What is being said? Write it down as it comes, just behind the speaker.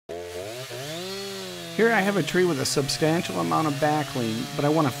Here I have a tree with a substantial amount of back lean, but I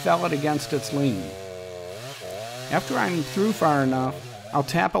want to fell it against its lean. After I'm through far enough, I'll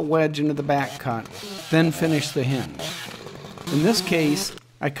tap a wedge into the back cut, then finish the hinge. In this case,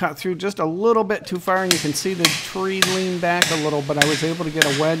 I cut through just a little bit too far, and you can see the tree lean back a little, but I was able to get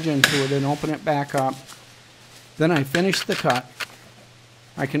a wedge into it and open it back up. Then I finish the cut.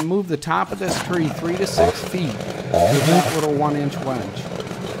 I can move the top of this tree 3 to 6 feet with that little 1-inch wedge.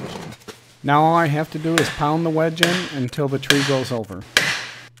 Now all I have to do is pound the wedge in until the tree goes over.